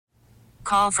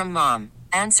call from mom.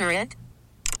 Answer it.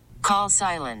 Call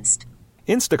silenced.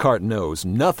 Instacart knows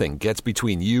nothing gets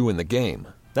between you and the game.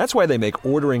 That's why they make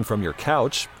ordering from your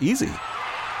couch easy.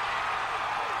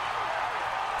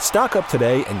 Stock up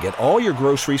today and get all your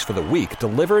groceries for the week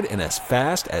delivered in as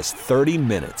fast as 30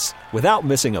 minutes without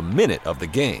missing a minute of the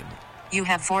game. You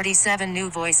have 47 new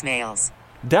voicemails.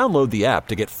 Download the app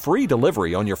to get free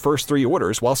delivery on your first 3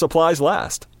 orders while supplies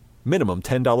last. Minimum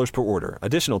 $10 per order.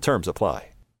 Additional terms apply.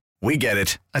 We get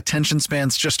it. Attention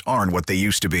spans just aren't what they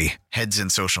used to be. Heads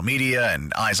in social media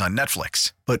and eyes on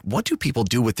Netflix. But what do people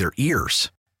do with their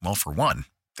ears? Well, for one,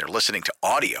 they're listening to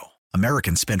audio.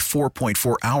 Americans spend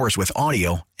 4.4 hours with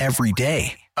audio every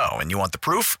day. Oh, and you want the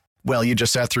proof? Well, you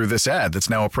just sat through this ad that's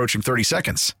now approaching 30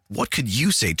 seconds. What could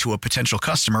you say to a potential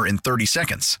customer in 30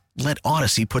 seconds? Let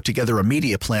Odyssey put together a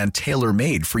media plan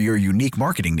tailor-made for your unique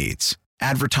marketing needs.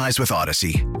 Advertise with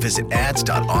Odyssey. Visit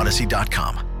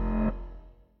ads.odyssey.com.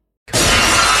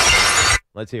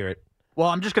 Let's hear it. Well,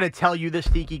 I'm just going to tell you this,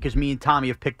 Tiki, because me and Tommy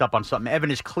have picked up on something. Evan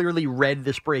has clearly read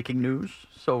this breaking news,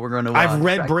 so we're going to... I've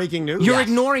read breaking news? You're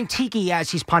ignoring Tiki as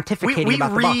he's pontificating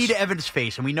about the Bucs. We read Evan's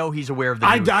face, and we know he's aware of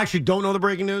the news. I actually don't know the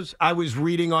breaking news. I was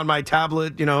reading on my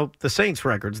tablet, the Saints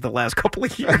records the last couple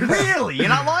of years. Really? You're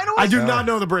not lying to us? I do not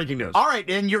know the breaking news. All right,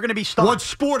 and you're going to be stumped. What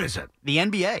sport is it? The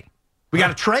NBA. We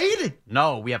got a trade?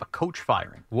 No, we have a coach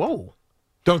firing. Whoa.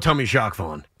 Don't tell me Jacques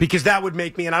Vaughn, because that would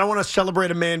make me, and I don't want to celebrate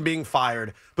a man being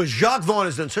fired, but Jacques Vaughn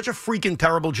has done such a freaking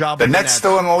terrible job. The Nets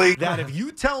still in the league? That if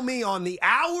you tell me on the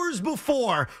hours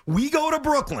before we go to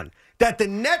Brooklyn that the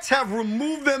Nets have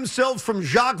removed themselves from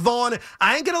Jacques Vaughn,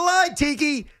 I ain't going to lie,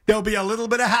 Tiki, there'll be a little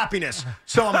bit of happiness.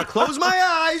 So I'm going to close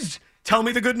my eyes. Tell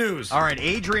me the good news. All right,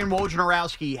 Adrian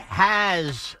Wojnarowski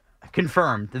has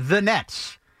confirmed the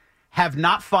Nets have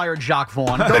not fired Jacques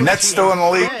Vaughn. The Nets still in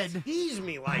the league? Tease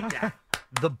me like that.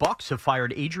 The Bucs have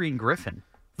fired Adrian Griffin.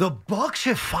 The Bucs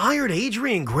have fired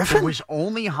Adrian Griffin? Who was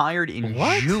only hired in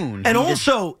June. And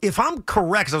also, if I'm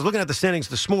correct, because I was looking at the standings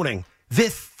this morning, they're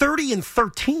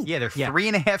 30-13. Yeah, they're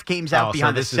 3.5 games out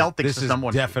behind the Celtics. This is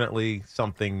definitely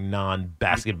something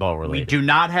non-basketball related. We do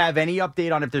not have any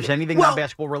update on if there's anything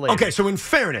non-basketball related. Okay, so in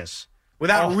fairness,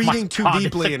 without reading too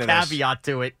deeply into this. Caveat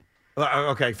to it.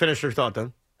 Okay, finish your thought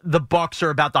then. The Bucs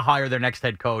are about to hire their next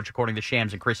head coach, according to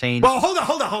Shams and Chris Haynes. Well,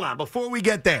 hold on. Before we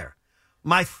get there,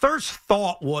 my first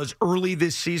thought was early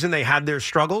this season they had their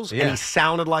struggles, and he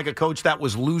sounded like a coach that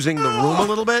was losing the room a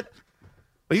little bit.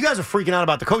 Well, you guys are freaking out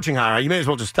about the coaching hire. You may as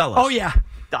well just tell us. Oh, yeah.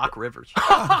 Doc Rivers.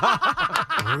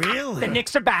 Really? The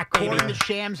Knicks are back, baby. According to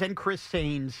Shams and Chris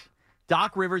Haynes,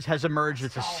 Doc Rivers has emerged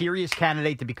as a serious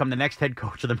candidate to become the next head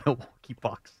coach of the Milwaukee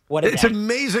Bucks. It's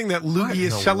amazing that Loogie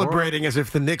is celebrating as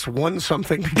if the Knicks won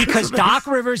something. Because Doc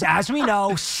Rivers, as we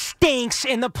know, stinks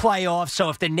in the playoffs. So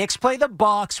if the Knicks play the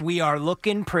Bucks, we are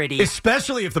looking pretty.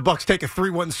 Especially if the Bucks take a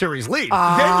 3-1 series lead.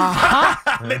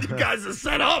 Then you guys are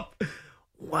set up.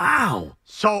 Wow.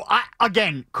 So,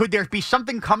 again, could there be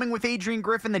something coming with Adrian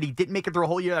Griffin that he didn't make it through a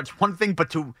whole year? That's one thing,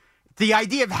 but the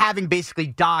idea of having basically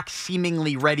Doc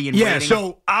seemingly ready and waiting. Yeah,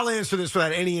 so I'll answer this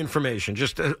without any information.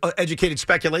 Just educated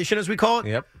speculation, as we call it.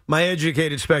 Yep. My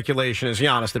educated speculation is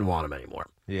Giannis didn't want him anymore.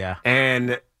 Yeah.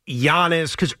 And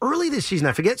Giannis, because early this season,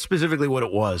 I forget specifically what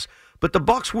it was, but the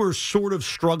Bucks were sort of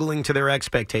struggling to their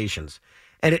expectations.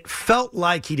 And it felt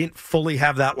like he didn't fully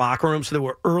have that locker room, so there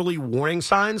were early warning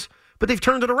signs, but they've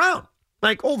turned it around.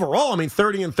 Like, overall,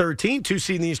 30-13, 2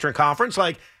 seed in the Eastern Conference,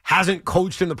 hasn't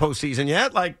coached in the postseason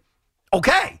yet.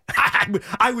 Okay,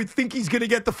 I would think he's going to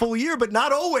get the full year, but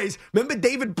not always. Remember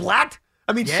David Blatt?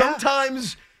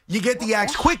 Sometimes you get the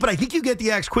axe quick, but I think you get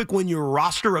the axe quick when your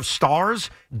roster of stars,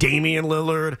 Damian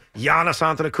Lillard, Giannis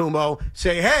Antetokounmpo,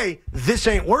 say, hey, this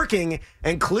ain't working.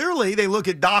 And clearly they look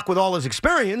at Doc with all his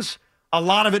experience, a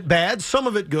lot of it bad, some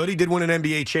of it good. He did win an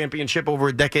NBA championship over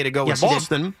a decade ago in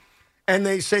Boston. And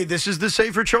they say this is the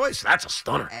safer choice. That's a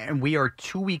stunner. And we are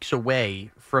 2 weeks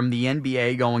away from the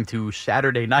NBA going to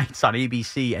Saturday nights on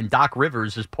ABC, and Doc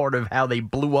Rivers is part of how they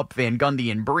blew up Van Gundy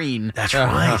and Breen. That's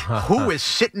right. Who is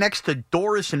sitting next to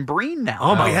Doris and Breen now?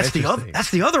 Oh, my, that's the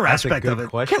other aspect of it.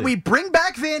 Question. Can we bring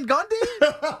back Van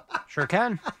Gundy? Sure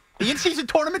can. The in-season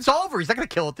tournament's over. He's not going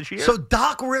to kill it this year. So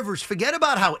Doc Rivers, forget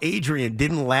about how Adrian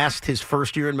didn't last his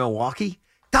first year in Milwaukee.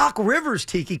 Doc Rivers,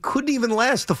 Tiki, couldn't even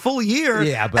last the full year.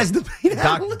 Yeah, but as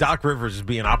the Doc Rivers is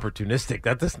being opportunistic.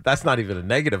 That's not even a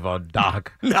negative on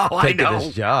Doc. No, I know. Taking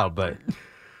his job, but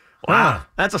wow,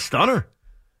 that's a stunner.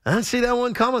 I didn't see that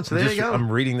one coming. So there you go. I'm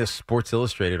reading this Sports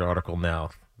Illustrated article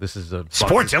now. This is a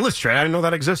Sports Illustrated. I didn't know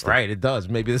that existed. Right, it does.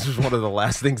 Maybe this was one of the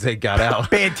last things they got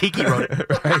out. Bad Tiki wrote it.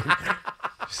 Right.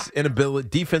 Inability,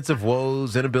 defensive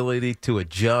woes, inability to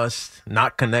adjust,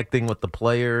 not connecting with the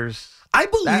players. I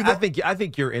believe. I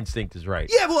think your instinct is right.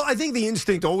 Yeah, well, I think the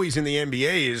instinct always in the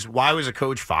NBA is why was a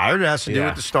coach fired? It has to do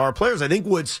with the star players. I think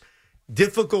what's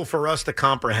difficult for us to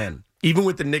comprehend, even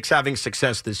with the Knicks having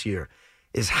success this year,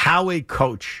 is how a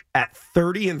coach at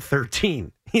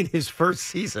 30-13 in his first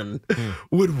season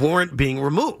would warrant being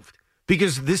removed,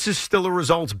 because this is still a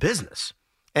results business.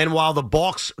 And while the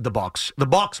Bucks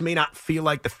may not feel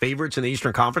like the favorites in the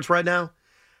Eastern Conference right now,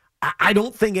 I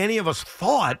don't think any of us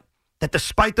thought that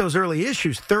despite those early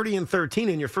issues, 30-13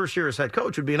 in your first year as head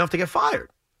coach would be enough to get fired.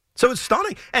 So it's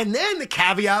stunning. And then the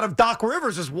caveat of Doc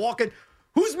Rivers is walking.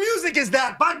 Whose music is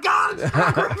that? By God, it's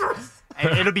Doc Rivers.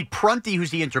 And it'll be Prunty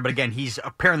who's the interim, but again, he's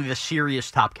apparently the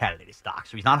serious top candidate, is Doc.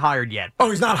 So he's not hired yet.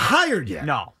 Oh, he's not hired yet?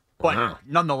 No. But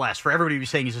nonetheless, for everybody to be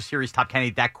saying he's a serious top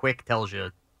candidate that quick tells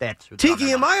you that's who.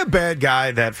 Tiki, am I a bad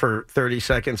guy that for 30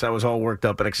 seconds I was all worked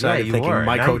up and excited thinking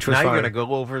my coach was now fired? You're going to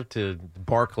go over to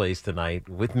Barclays tonight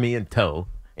with me in tow,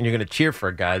 and you're going to cheer for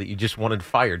a guy that you just wanted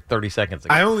fired 30 seconds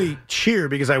ago. I only cheer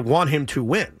because I want him to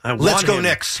win. Let's go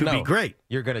Knicks. To be great.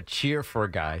 You're going to cheer for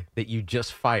a guy that you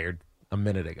just fired a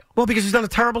minute ago. Well, because he's done a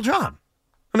terrible job.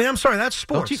 I mean, I'm sorry, that's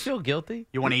sports. Don't you feel guilty?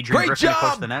 You want Adrian Griffin to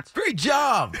coach the Nets? Great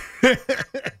job!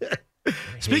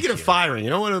 Speaking of firing, you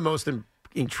know one of the most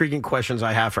intriguing questions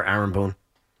I have for Aaron Boone?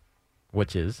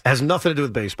 Which is? Has nothing to do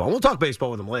with baseball. We'll talk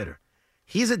baseball with him later.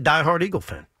 He's a diehard Eagle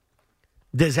fan.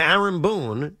 Does Aaron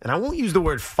Boone, and I won't use the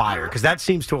word fire because that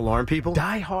seems to alarm people.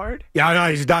 Diehard? Yeah, I know,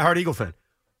 he's a diehard Eagle fan.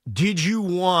 Did you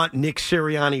want Nick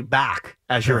Sirianni back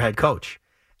as your head coach?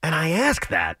 And I ask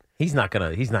that. He's not gonna.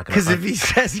 Because if he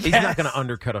says yes, he's not gonna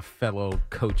undercut a fellow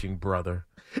coaching brother.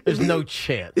 There's no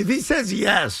chance. If he says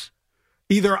yes,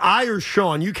 either I or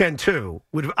Sean, you can too,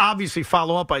 would obviously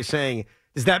follow up by saying,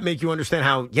 does that make you understand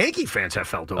how Yankee fans have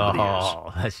felt over the years?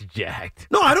 Oh, that's jacked.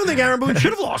 No, I don't think Aaron Boone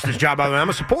should have lost his job. I'm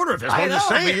a supporter of this. I'm just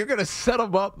saying. But you're going to set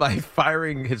him up by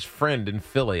firing his friend in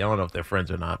Philly. I don't know if they're friends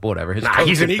or not. Whatever.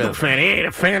 He's an Eagle fan. He ain't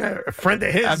a friend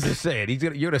of his. I'm just saying. You're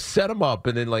going to set him up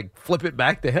and then flip it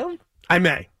back to him? I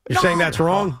may. You're saying that's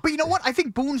wrong? But you know what? I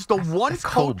think Boone's the one coach.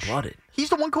 Cold-blooded. He's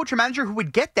the one coach or manager who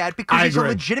would get that because he's a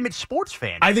legitimate sports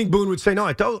fan. I think Boone would say, no,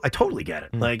 I totally get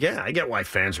it. I get why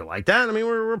fans are like that. I mean,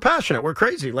 we're passionate. We're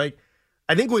crazy.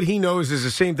 I think what he knows is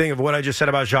the same thing of what I just said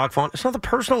about Jacques Vaughn. It's nothing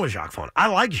personal with Jacques Vaughn. I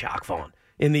like Jacques Vaughn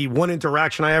in the one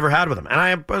interaction I ever had with him.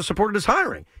 And I supported his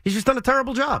hiring. He's just done a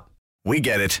terrible job. We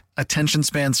get it. Attention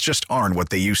spans just aren't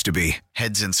what they used to be.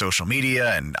 Heads in social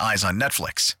media and eyes on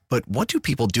Netflix. But what do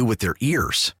people do with their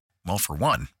ears? Well, for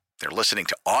one, they're listening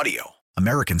to audio.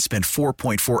 Americans spend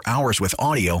 4.4 hours with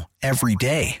audio every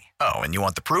day. Oh, and you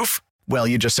want the proof? Well,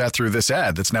 you just sat through this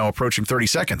ad that's now approaching 30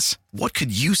 seconds. What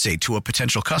could you say to a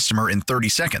potential customer in 30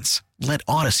 seconds? Let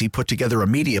Odyssey put together a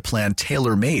media plan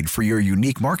tailor-made for your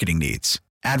unique marketing needs.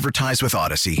 Advertise with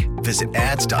Odyssey. Visit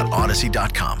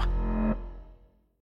ads.odyssey.com.